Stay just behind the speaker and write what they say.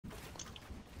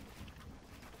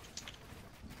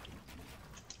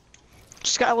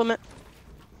Sky limit.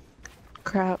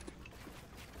 Crap.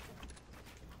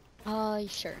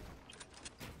 Sure.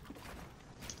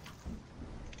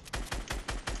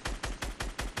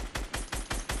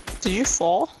 Did you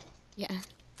fall? Yeah.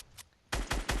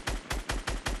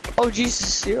 Oh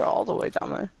Jesus, you're all the way down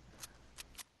there.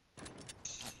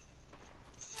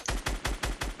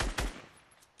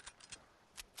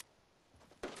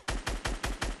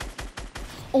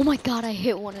 Oh my god, I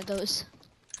hit one of those.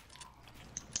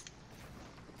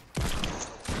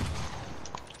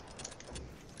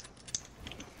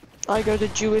 I go to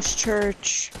Jewish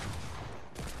church.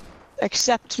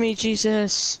 Accept me,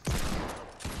 Jesus.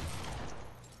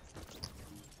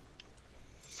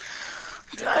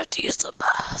 I have to use the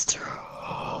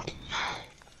bathroom.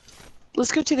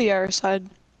 Let's go to the other side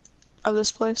of this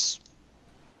place.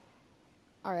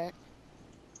 Alright.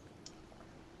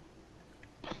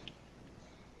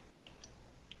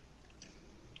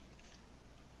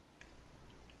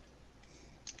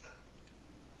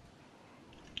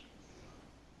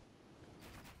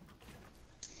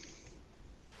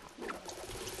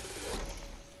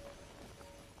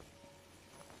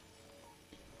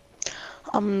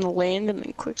 I'm gonna land and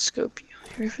then quick scope you.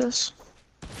 Here for this.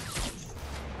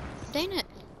 Dang it.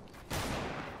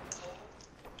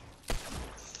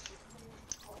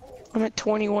 I'm at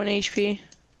 21 HP.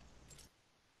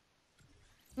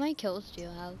 How many kills do you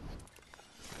have?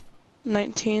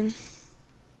 19.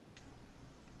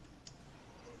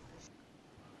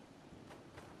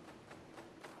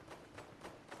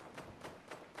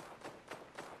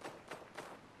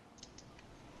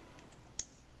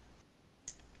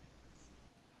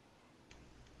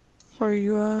 Where are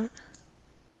you at?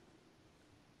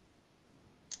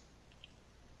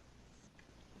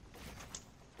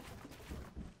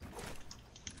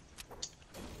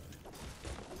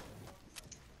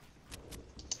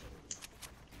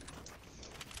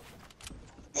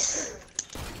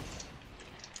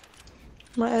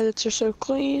 My edits are so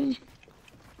clean.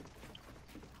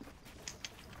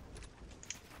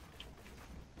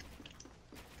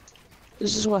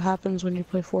 This is what happens when you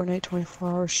play Fortnite 24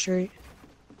 hours straight.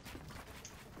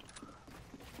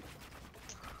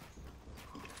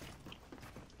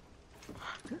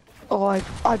 Oh,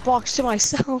 I boxed it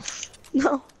myself.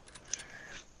 No.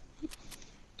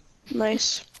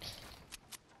 Nice.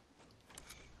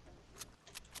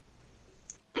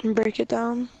 And break it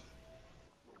down.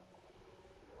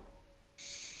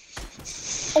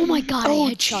 Oh my god, Oh,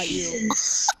 I headshot you.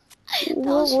 That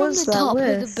What was from the top of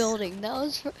the with? building. That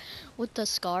was with the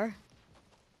scar.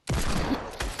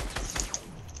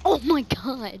 Oh my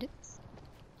god.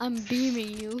 I'm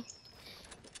beaming you.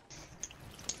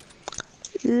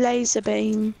 Laser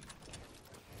beam.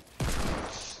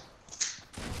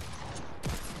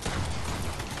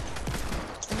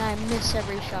 And I miss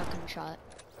every shotgun shot.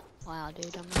 Wow,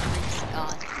 dude, I'm a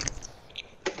god.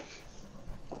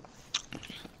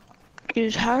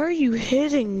 Dude, how are you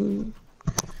hitting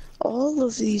all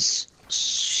of these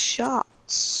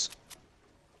shots?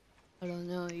 I don't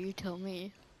know, you tell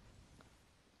me.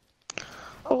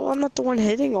 Oh, I'm not the one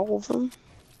hitting all of them.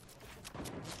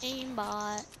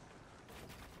 Aimbot.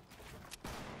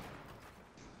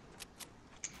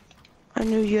 I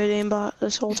knew you had aimbot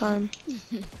this whole time.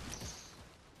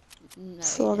 No,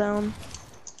 Slow down.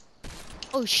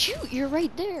 Oh shoot, you're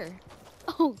right there.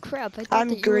 Oh crap, I thought I'm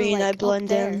that you green, were I like blend up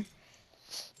there. in.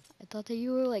 I thought that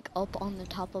you were like up on the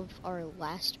top of our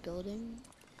last building.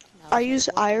 I use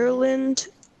Ireland.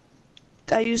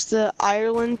 I use the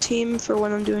Ireland team for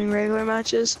when I'm doing regular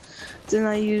matches. Then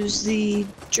I use the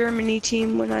Germany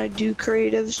team when I do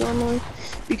creatives normally.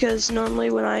 Because normally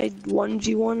when I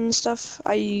 1v1 and stuff,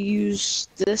 I use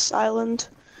this island,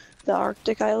 the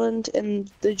Arctic island, and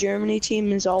the Germany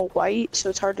team is all white, so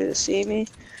it's harder to see me.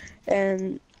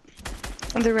 And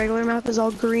the regular map is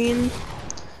all green.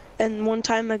 And one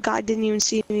time a guy didn't even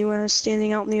see me when I was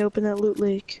standing out in the open at Loot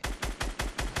Lake.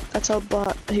 That's how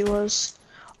butt he was.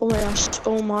 Oh my gosh,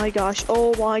 oh my gosh,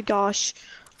 oh my gosh.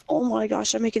 Oh my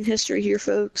gosh, I'm making history here,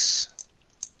 folks.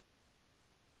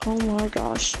 Oh my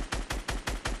gosh.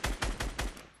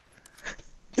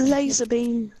 Laser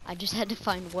beam. I just had to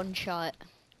find one shot.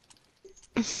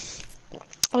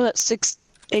 Oh, that's 6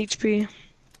 HP.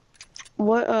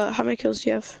 What, how many kills do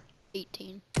you have?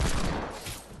 18.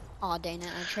 Aw, dang it,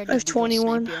 I tried I to have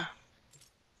 21. snipe you.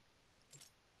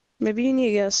 Maybe you need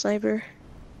to get a sniper.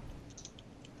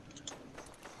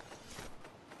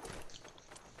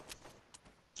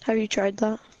 Have you tried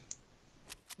that?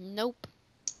 Nope.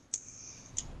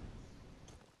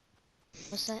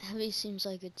 What's that heavy? Seems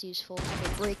like it's useful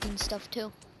for breaking stuff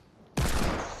too.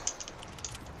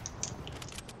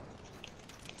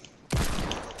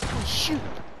 Oh shoot!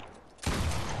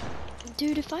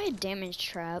 Dude, if I had damage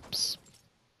traps.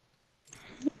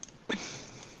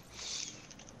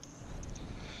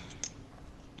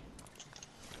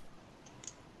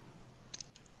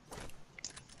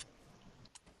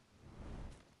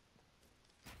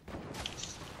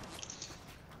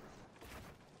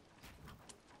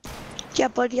 Yeah,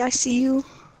 buddy, I see you.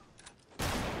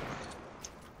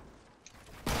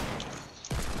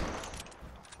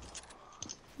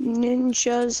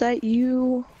 Ninjas at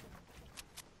you.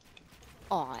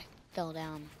 Oh, I fell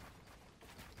down.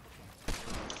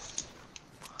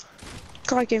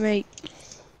 Crikey, mate.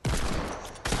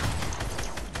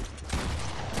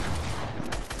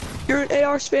 You're an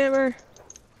AR spammer.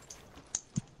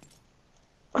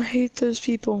 I hate those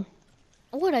people.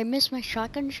 What, I missed my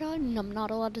shotgun shot and I'm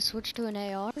not allowed to switch to an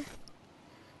AR?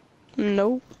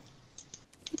 Nope.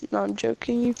 No, I'm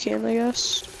joking. You can, I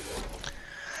guess.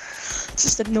 It's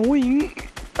just annoying.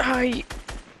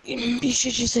 You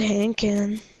should use a hand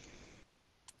cannon.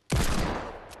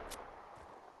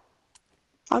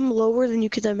 I'm lower than you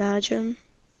could imagine.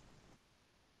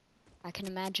 I can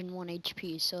imagine 1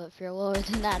 HP, so if you're lower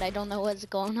than that, I don't know what's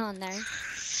going on there.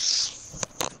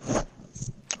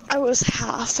 I was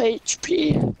half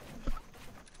HP.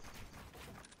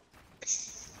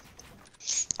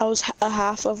 I was a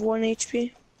half of 1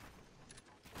 HP.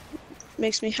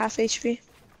 Makes me half HP.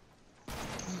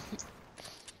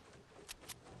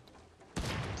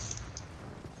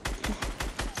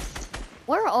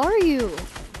 Where are you?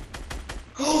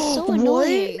 This is so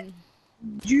annoying.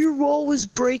 Your wall was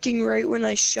breaking right when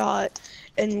I shot,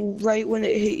 and right when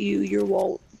it hit you, your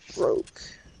wall broke.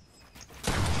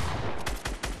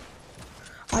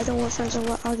 I don't want friends. I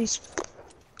want all these.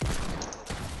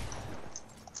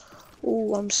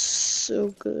 Oh, I'm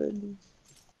so good.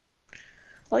 I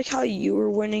like how you were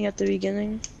winning at the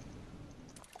beginning.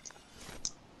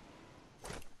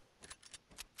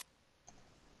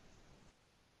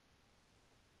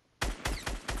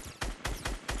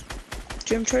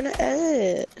 Dude, I'm trying to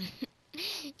edit.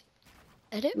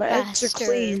 Edit My faster. edits are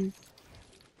clean.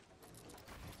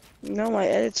 No, my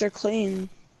edits are clean.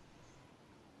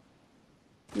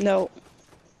 No.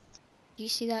 Do you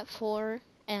see that floor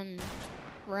and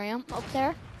ramp up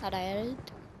there that I added?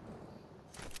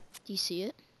 Do you see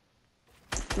it?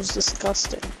 It was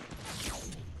disgusting.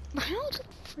 How the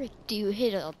frick do you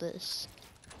hit all this?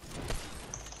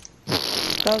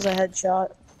 That was a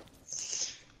headshot.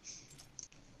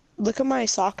 Look at my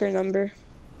soccer number.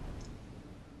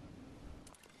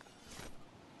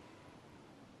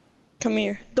 Come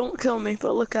here. Don't kill me,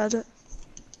 but look at it.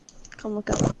 Come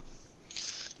look at it.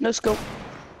 No scope.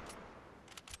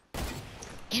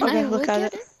 Can Okay, I look at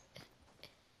it? it.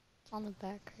 It's on the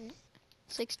back, right?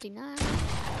 69.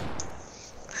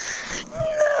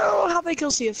 No, how many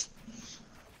kills do you have?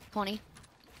 20.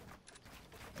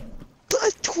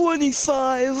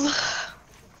 25.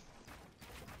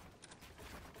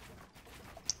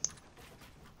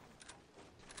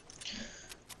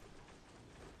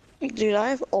 Dude, I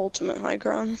have ultimate high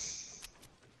ground.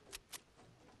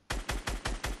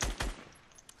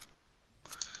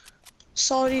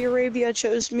 Saudi Arabia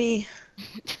chose me.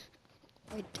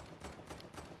 Wait.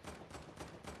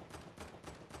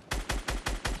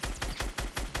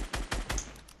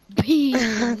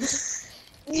 Beans.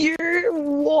 Your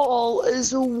wall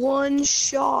is a one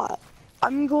shot.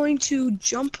 I'm going to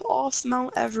jump off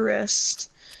Mount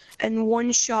Everest and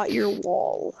one shot your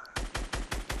wall.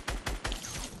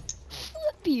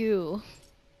 Flip you.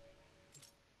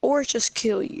 Or just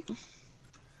kill you.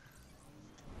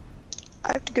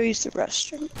 I have to go use the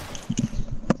restroom.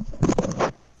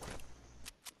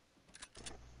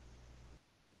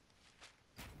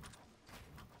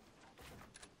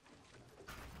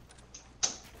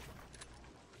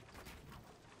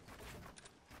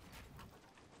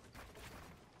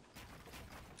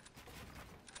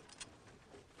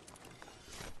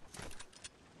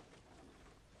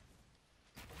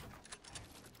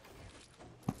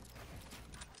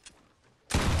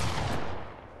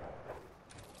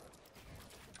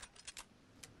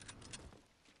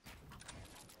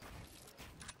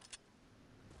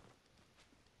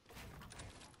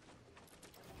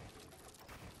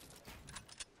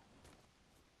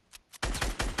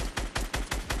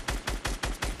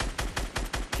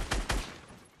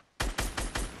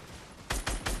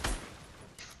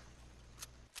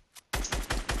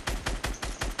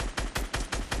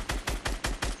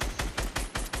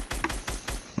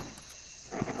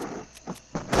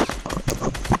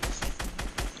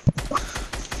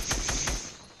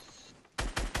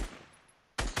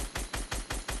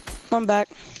 I'm back.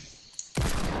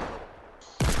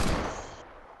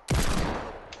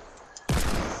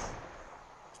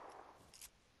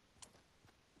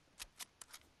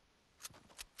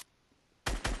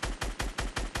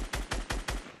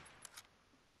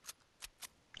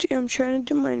 I'm trying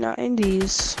to do my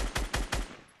 90s.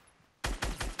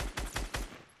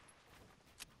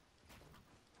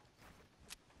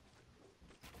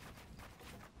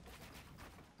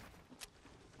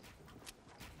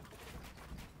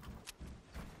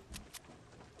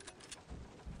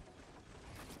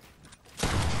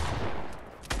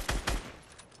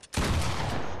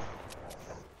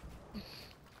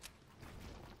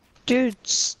 Dude,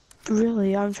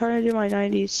 really, I'm trying to do my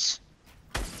 90s.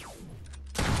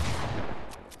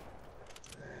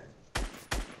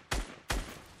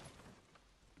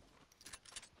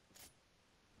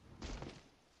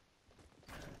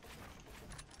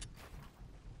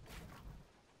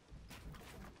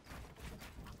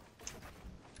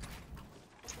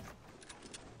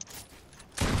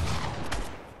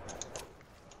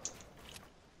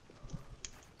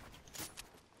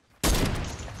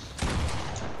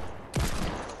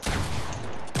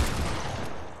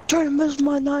 Trying to miss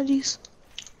my 90s.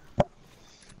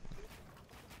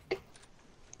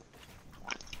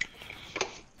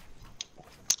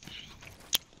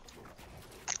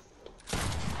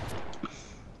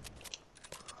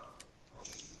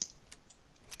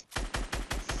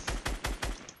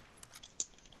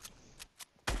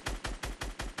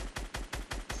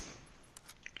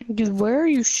 Dude, where are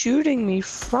you shooting me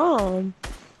from?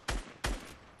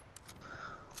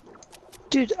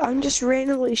 Dude, I'm just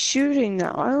randomly shooting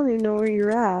now. I don't even know where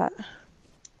you're at.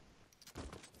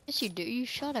 Yes, you do. You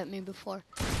shot at me before.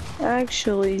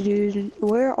 Actually, dude,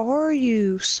 where are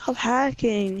you? Stop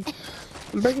hacking.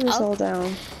 I'm breaking this all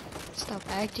down. Stop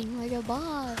acting like a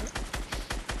bot.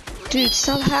 Dude,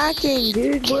 stop hacking,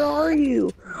 dude. Where are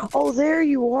you? Oh, there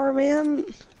you are, man.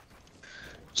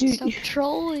 Dude, Stop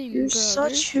trolling, you're brother.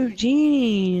 such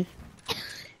Houdini.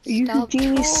 Are you Stop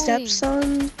Houdini's trolling.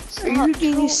 stepson? Stop Are you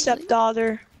Houdini's trolling.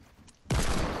 stepdaughter?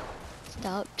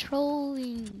 Stop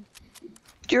trolling.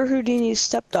 You're Houdini's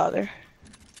stepdaughter.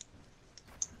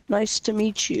 Nice to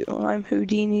meet you. I'm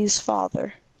Houdini's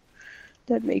father.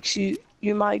 That makes you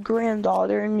my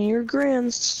granddaughter and your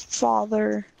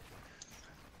grandfather.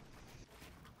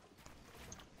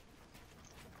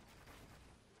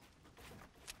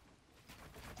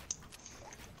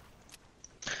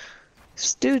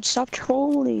 Dude, stop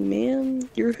trolling, man.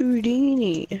 You're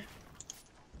Houdini.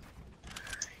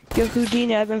 Yo,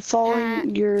 Houdini, I've been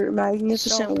following your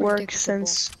magnificent work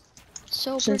since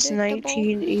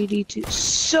 1982.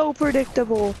 So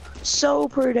predictable. So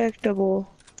predictable.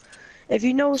 If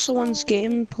you know someone's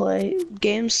game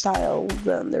style,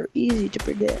 then they're easy to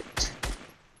predict.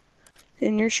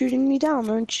 And you're shooting me down,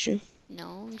 aren't you?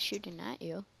 No, I'm shooting at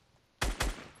you.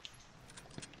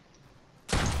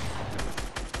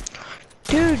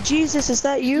 Dude, Jesus, is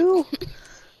that you?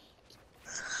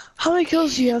 How many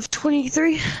kills do you have?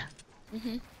 23?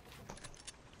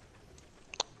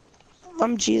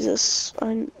 I'm Jesus.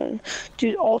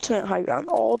 Dude, ultimate high ground.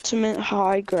 Ultimate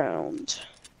high ground.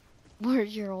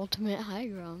 Where's your ultimate high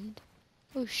ground?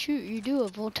 Oh shoot, you do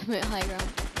have ultimate high ground.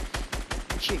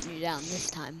 I'm shooting you down this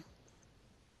time.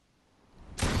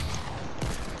 Do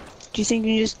you think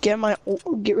you can just get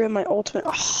rid of my ultimate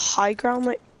high ground?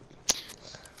 Like,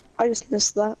 I just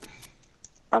missed that.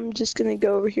 I'm just gonna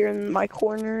go over here in my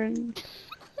corner and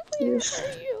just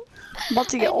I'm about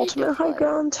to get ultimate high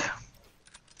ground.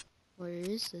 Where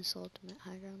is this ultimate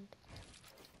high ground?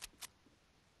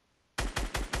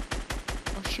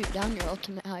 I'll shoot down your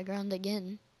ultimate high ground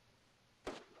again.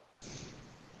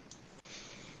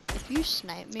 If you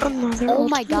snipe me, oh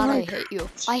my god, I hit you.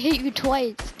 I hit you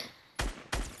twice.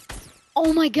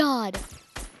 Oh my god.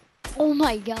 Oh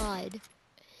my god.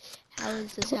 How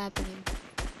is this happening?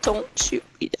 Don't shoot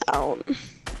me down.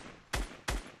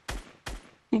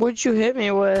 What'd you hit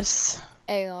me with?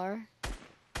 AR.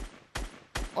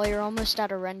 Oh, you're almost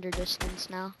out of render distance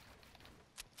now.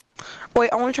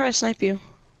 Wait, I wanna try to snipe you.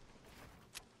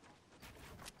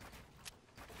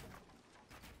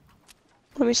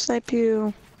 Let me snipe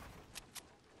you.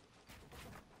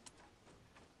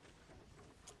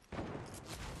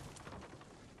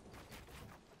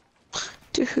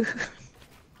 Dude.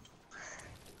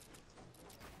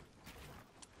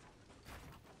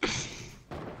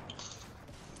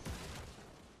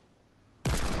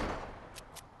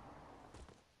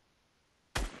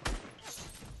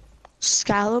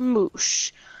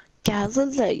 Scaramouche.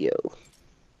 Galileo.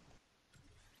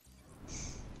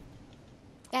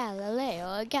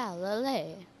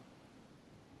 Galileo.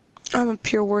 I'm a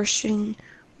pure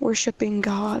worshipping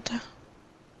God.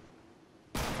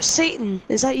 Satan,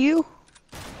 is that you?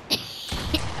 You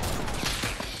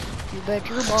bet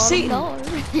your bottom Satan. dollar.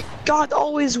 God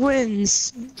always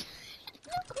wins.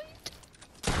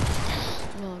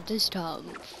 No, this time.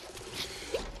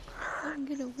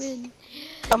 gonna win.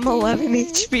 I'm 11 Yeah.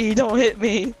 HP, don't hit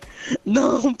me.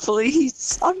 No,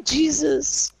 please. I'm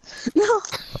Jesus. No.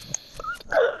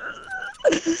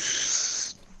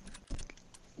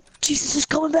 Jesus is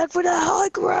coming back for the high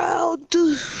ground.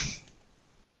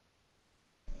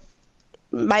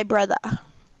 My brother.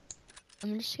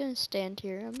 I'm just gonna stand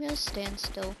here. I'm gonna stand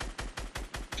still.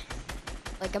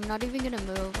 Like, I'm not even gonna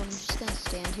move. I'm just gonna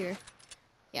stand here.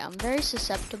 Yeah, I'm very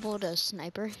susceptible to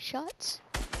sniper shots.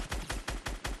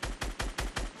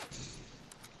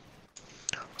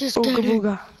 Just Ooga kidding.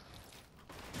 booga.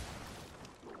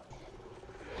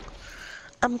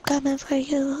 I'm coming for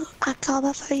you. I'm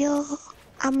coming for you.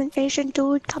 I'm an Asian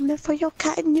dude coming for your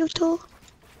cat and you too.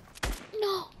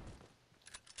 No.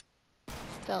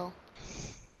 Fell.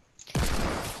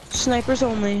 Snipers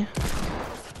only.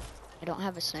 I don't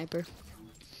have a sniper.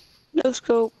 No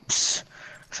scopes.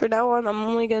 For now on, I'm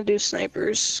only gonna do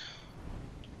snipers.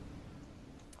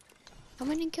 How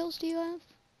many kills do you have?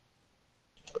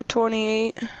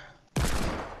 28.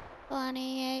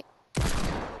 28.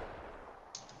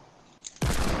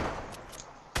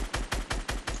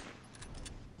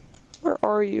 Where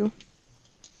are you?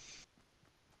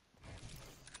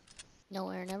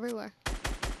 Nowhere and everywhere.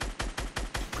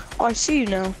 Oh, I see you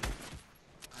now.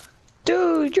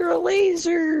 Dude, you're a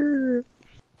laser!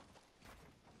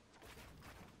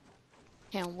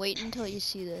 Can't wait until you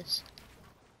see this.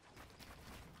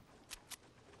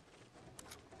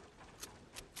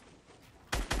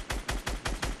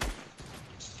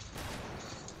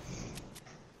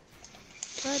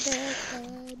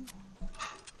 Bud.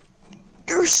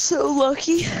 You're so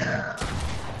lucky.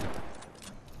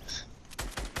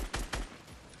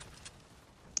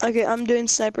 Okay, I'm doing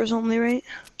snipers only, right?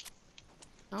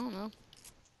 I don't know.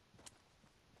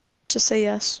 Just say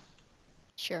yes.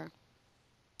 Sure.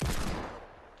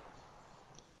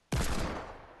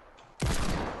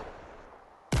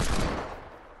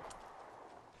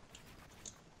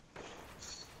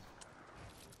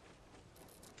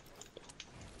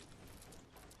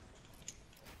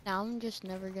 Now I'm just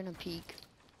never gonna peek.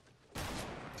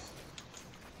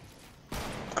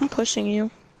 I'm pushing you.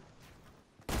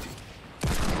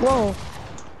 Whoa,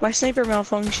 my sniper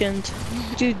malfunctioned.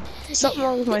 Dude, something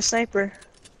wrong with my sniper.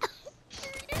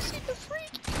 You're using the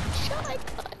freaking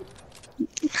shotgun.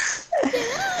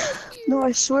 No,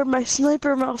 I swear my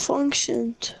sniper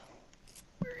malfunctioned.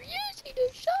 You're using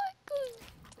a shotgun.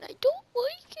 I don't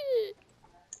like it.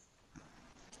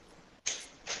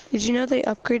 Did you know they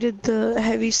upgraded the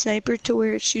heavy sniper to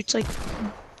where it shoots like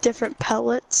different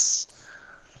pellets?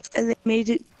 And they made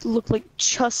it look like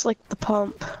just like the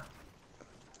pump.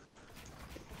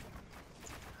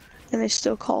 And they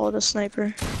still call it a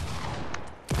sniper.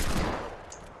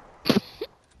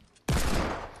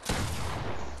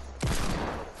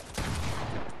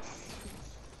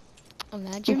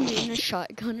 Imagine being a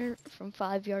shotgunner from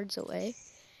 5 yards away.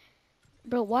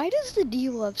 Bro, why does the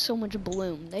deal have so much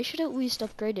bloom? They should at least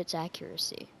upgrade its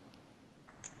accuracy.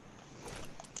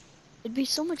 It'd be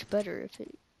so much better if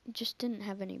it just didn't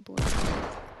have any bloom.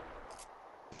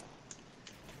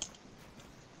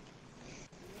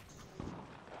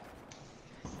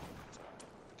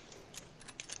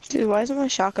 Dude, why isn't my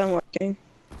shotgun working?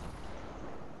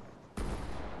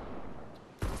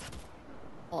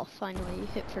 Oh, finally,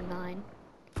 hit for 9.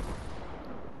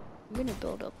 I'm gonna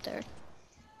build up there.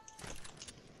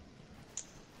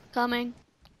 Coming.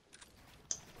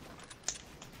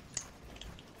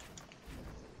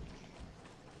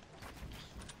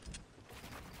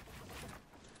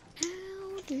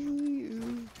 How do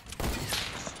you...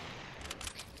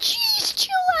 Jeez,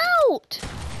 chill out!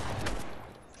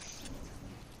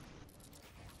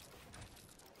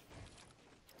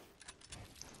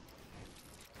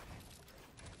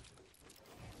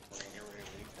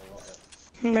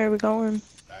 Where are we going?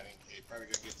 Batting cage. Probably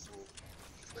gonna get some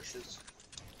bushes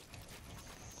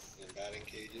and batting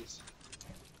cages.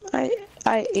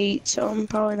 I ate, so I'm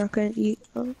probably not gonna eat.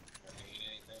 Oh, Not gonna eat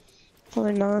anything.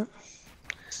 probably not.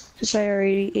 Cause I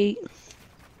already ate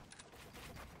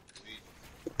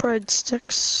Sweet.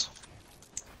 breadsticks.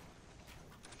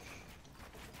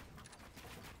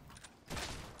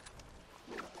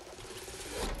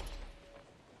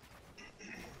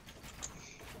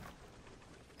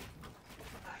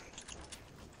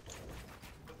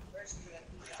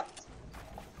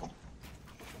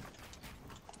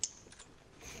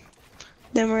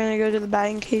 Then we're gonna go to the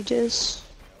batting cages.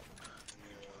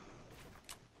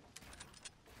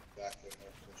 Back with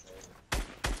her controller.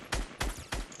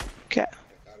 Okay. I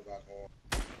thought about going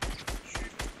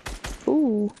shoot,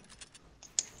 Ooh.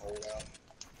 hold out.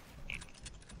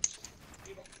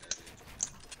 You don't care, dude.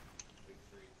 Big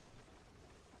free.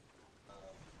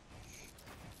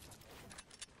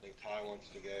 I wants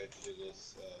to go to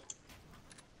this,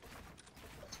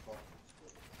 what's it called?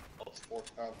 Old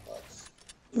sports complex.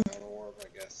 Mount Orb,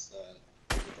 I guess,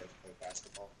 maybe they play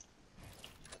basketball.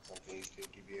 That's something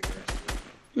you'd be interested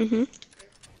in. Mm-hmm. Okay.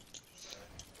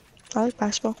 I like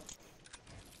basketball.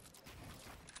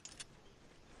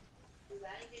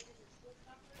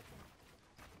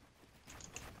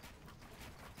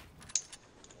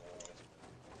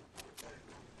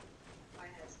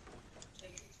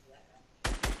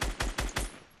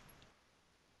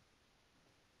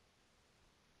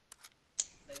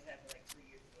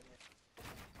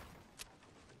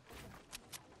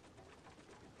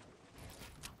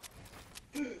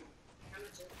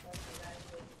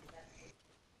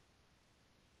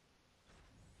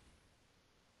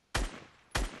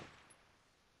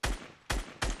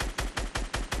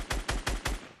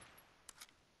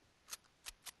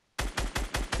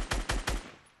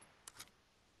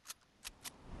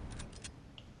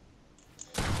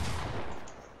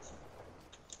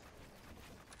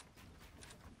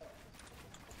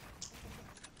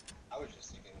 I was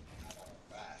just thinking, I don't know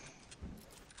that.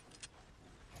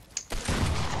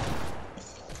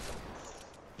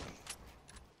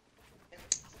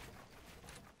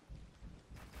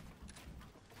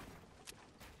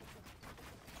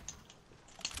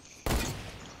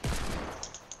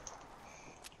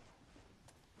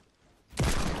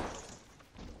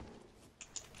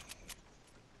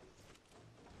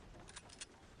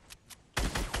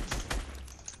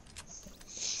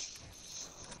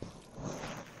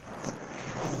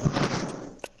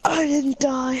 I didn't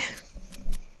die.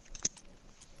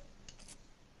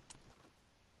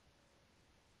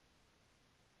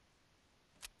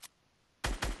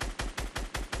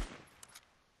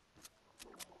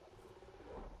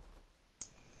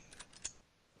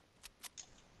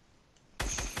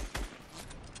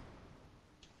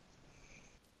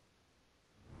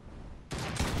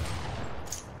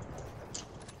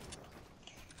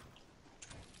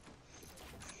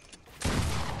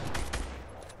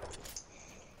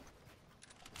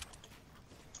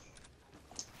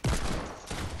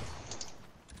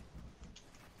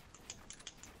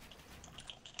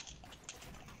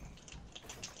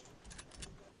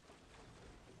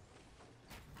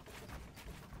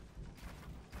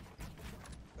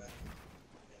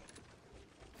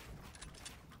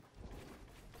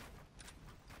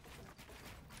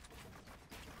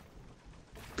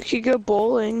 We could go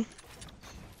bowling.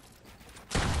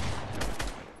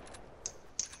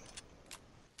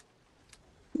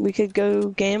 We could go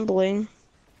gambling.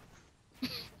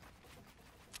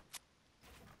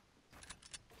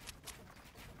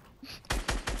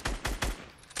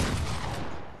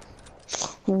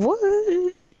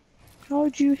 What?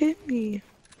 How'd you hit me?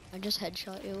 I just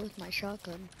headshot you with my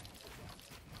shotgun.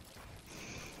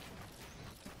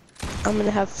 I'm gonna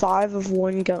have 5 of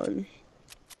one gun.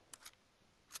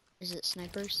 Is it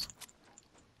snipers?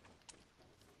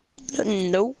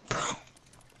 Nope. I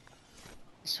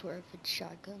swear if it's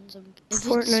shotguns, if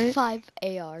Fortnite. it's 5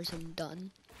 ARs, I'm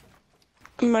done.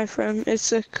 My friend,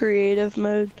 it's a creative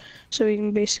mode, so we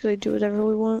can basically do whatever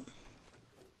we want.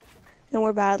 And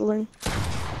we're battling.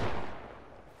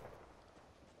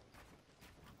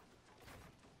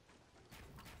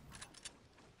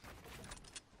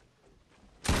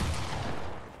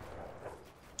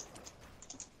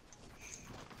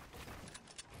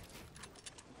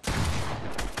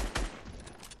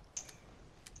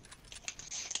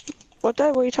 What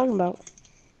are you talking about?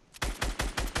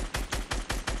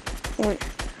 Wait.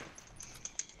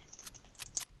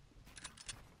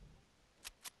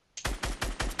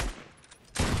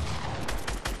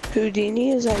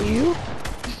 Houdini, is that you?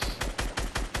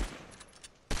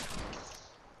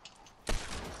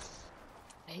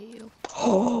 I hate you.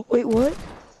 Oh, wait, what?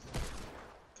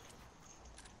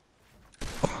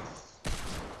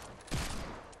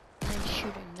 I'm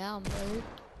shooting down, brother.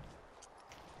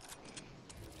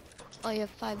 Oh, you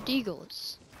have 5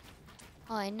 deagles.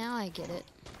 Oh, now I get it.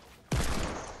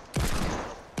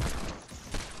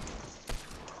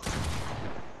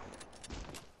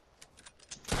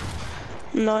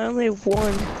 Not only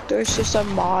one, there's just a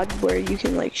mod where you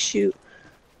can like shoot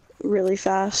really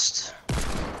fast.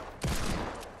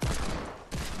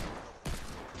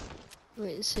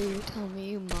 Wait, so you're telling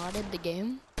me you modded the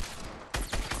game?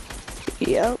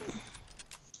 Yep.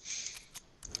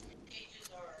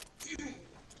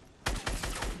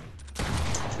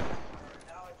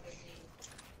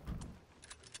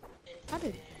 How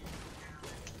did...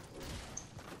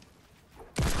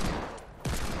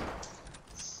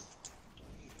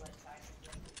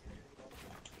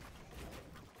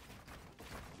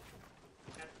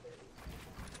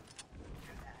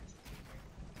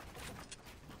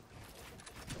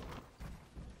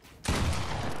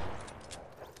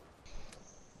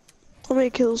 How many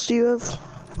kills do you have?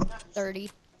 30.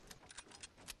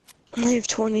 I have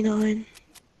 29.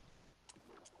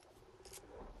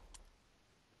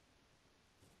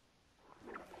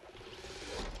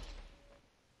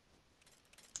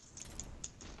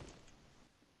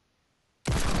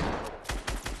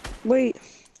 Wait.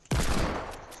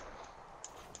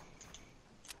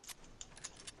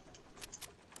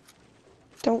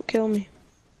 Don't kill me.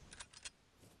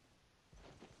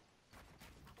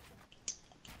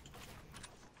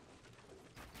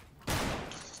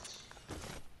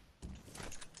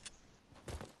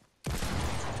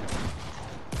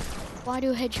 Why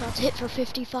do headshots hit for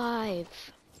 55?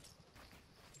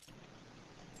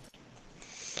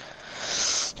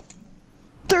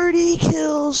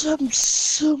 Kills. I'm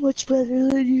so much better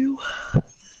than you.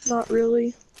 Not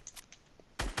really.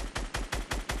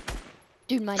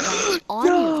 Dude, my dot's on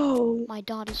you. No! My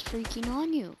dot is freaking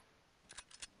on you.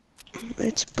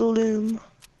 It's Bloom.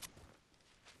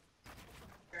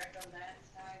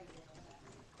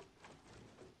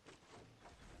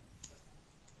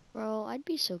 Bro, I'd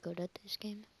be so good at this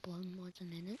game if Bloom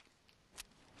wasn't in it.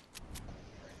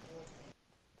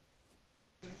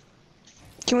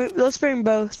 Let's bring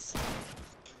both.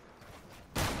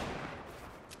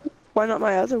 Why not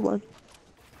my other one?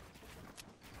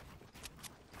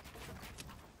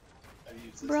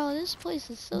 Bro, this place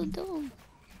is so dumb.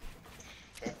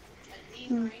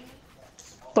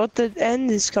 But the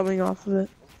end is coming off of it.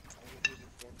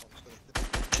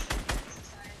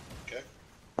 Okay.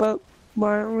 But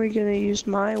why aren't we gonna use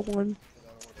my one?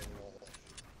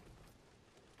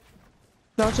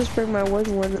 I'll just bring my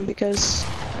wooden one because...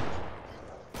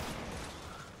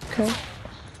 Okay.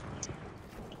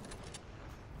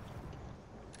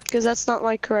 Because that's not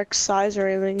like correct size or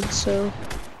anything, so...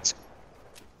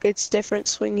 It's different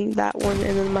swinging that one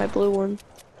and then my blue one.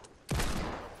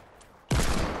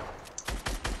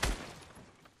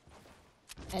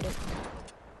 Edit.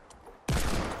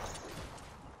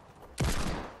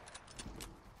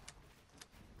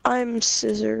 I'm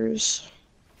scissors.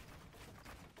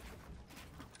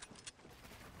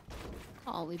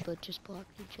 Oh, we both just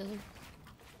blocked each other.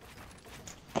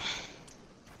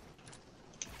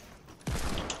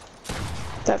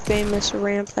 That famous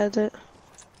ramp edit.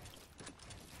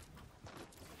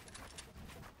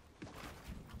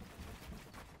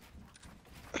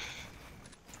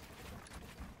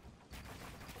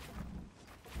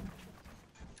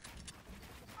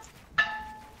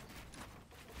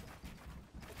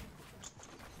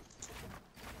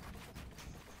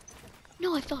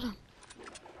 No, I fell down.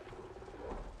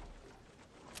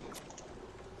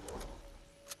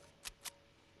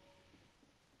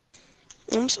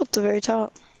 I'm still at the very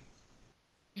top.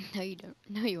 No, you don't.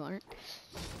 No, you aren't.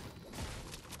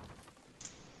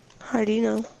 How do you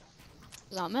know?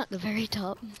 'Cause I'm at the very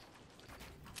top.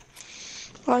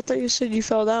 Oh, I thought you said you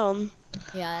fell down.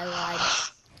 Yeah, I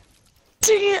lied.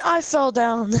 Dang it, I fell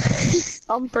down.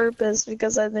 On purpose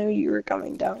because I knew you were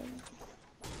coming down.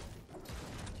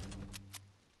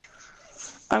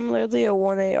 I'm literally a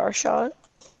 1 AR shot.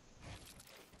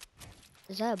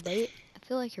 Is that a bait? I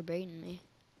feel like you're baiting me.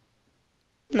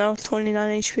 No,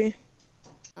 29 HP.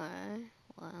 Alright,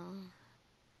 well.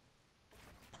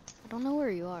 I don't know where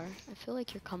you are. I feel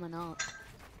like you're coming up.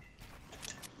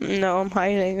 No, I'm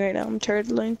hiding right now. I'm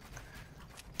turtling.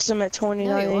 Cause I'm at 29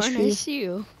 No, you aren't. I HP. see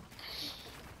you.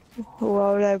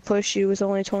 Why would I push you with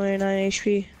only 29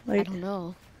 HP? I Like, don't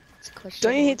know. It's a question.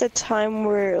 don't you hate the time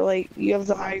where like you have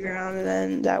the high ground and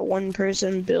then that one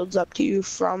person builds up to you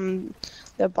from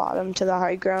the bottom to the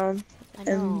high ground? I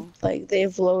know. And like they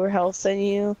have lower health than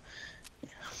you.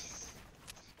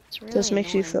 It's really This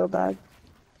makes you annoying. feel bad.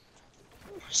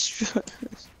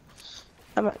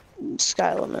 I'm at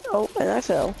sky limit. Oh, and I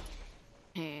fell.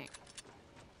 I'm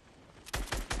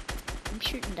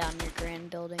shooting down your grand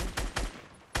building.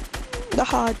 The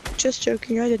hod. Just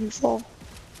joking. I didn't fall.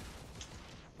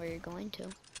 Where you're going to.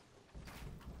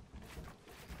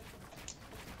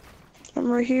 I'm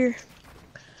right here.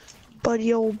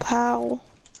 Buddy old pal.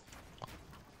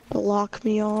 Block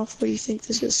me off. What do you think?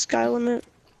 This is sky limit?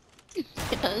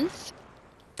 Yes.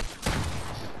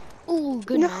 Oh,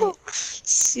 good No. night.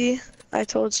 See, I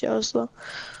told you I was low.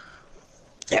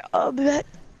 Yeah, I'll be back.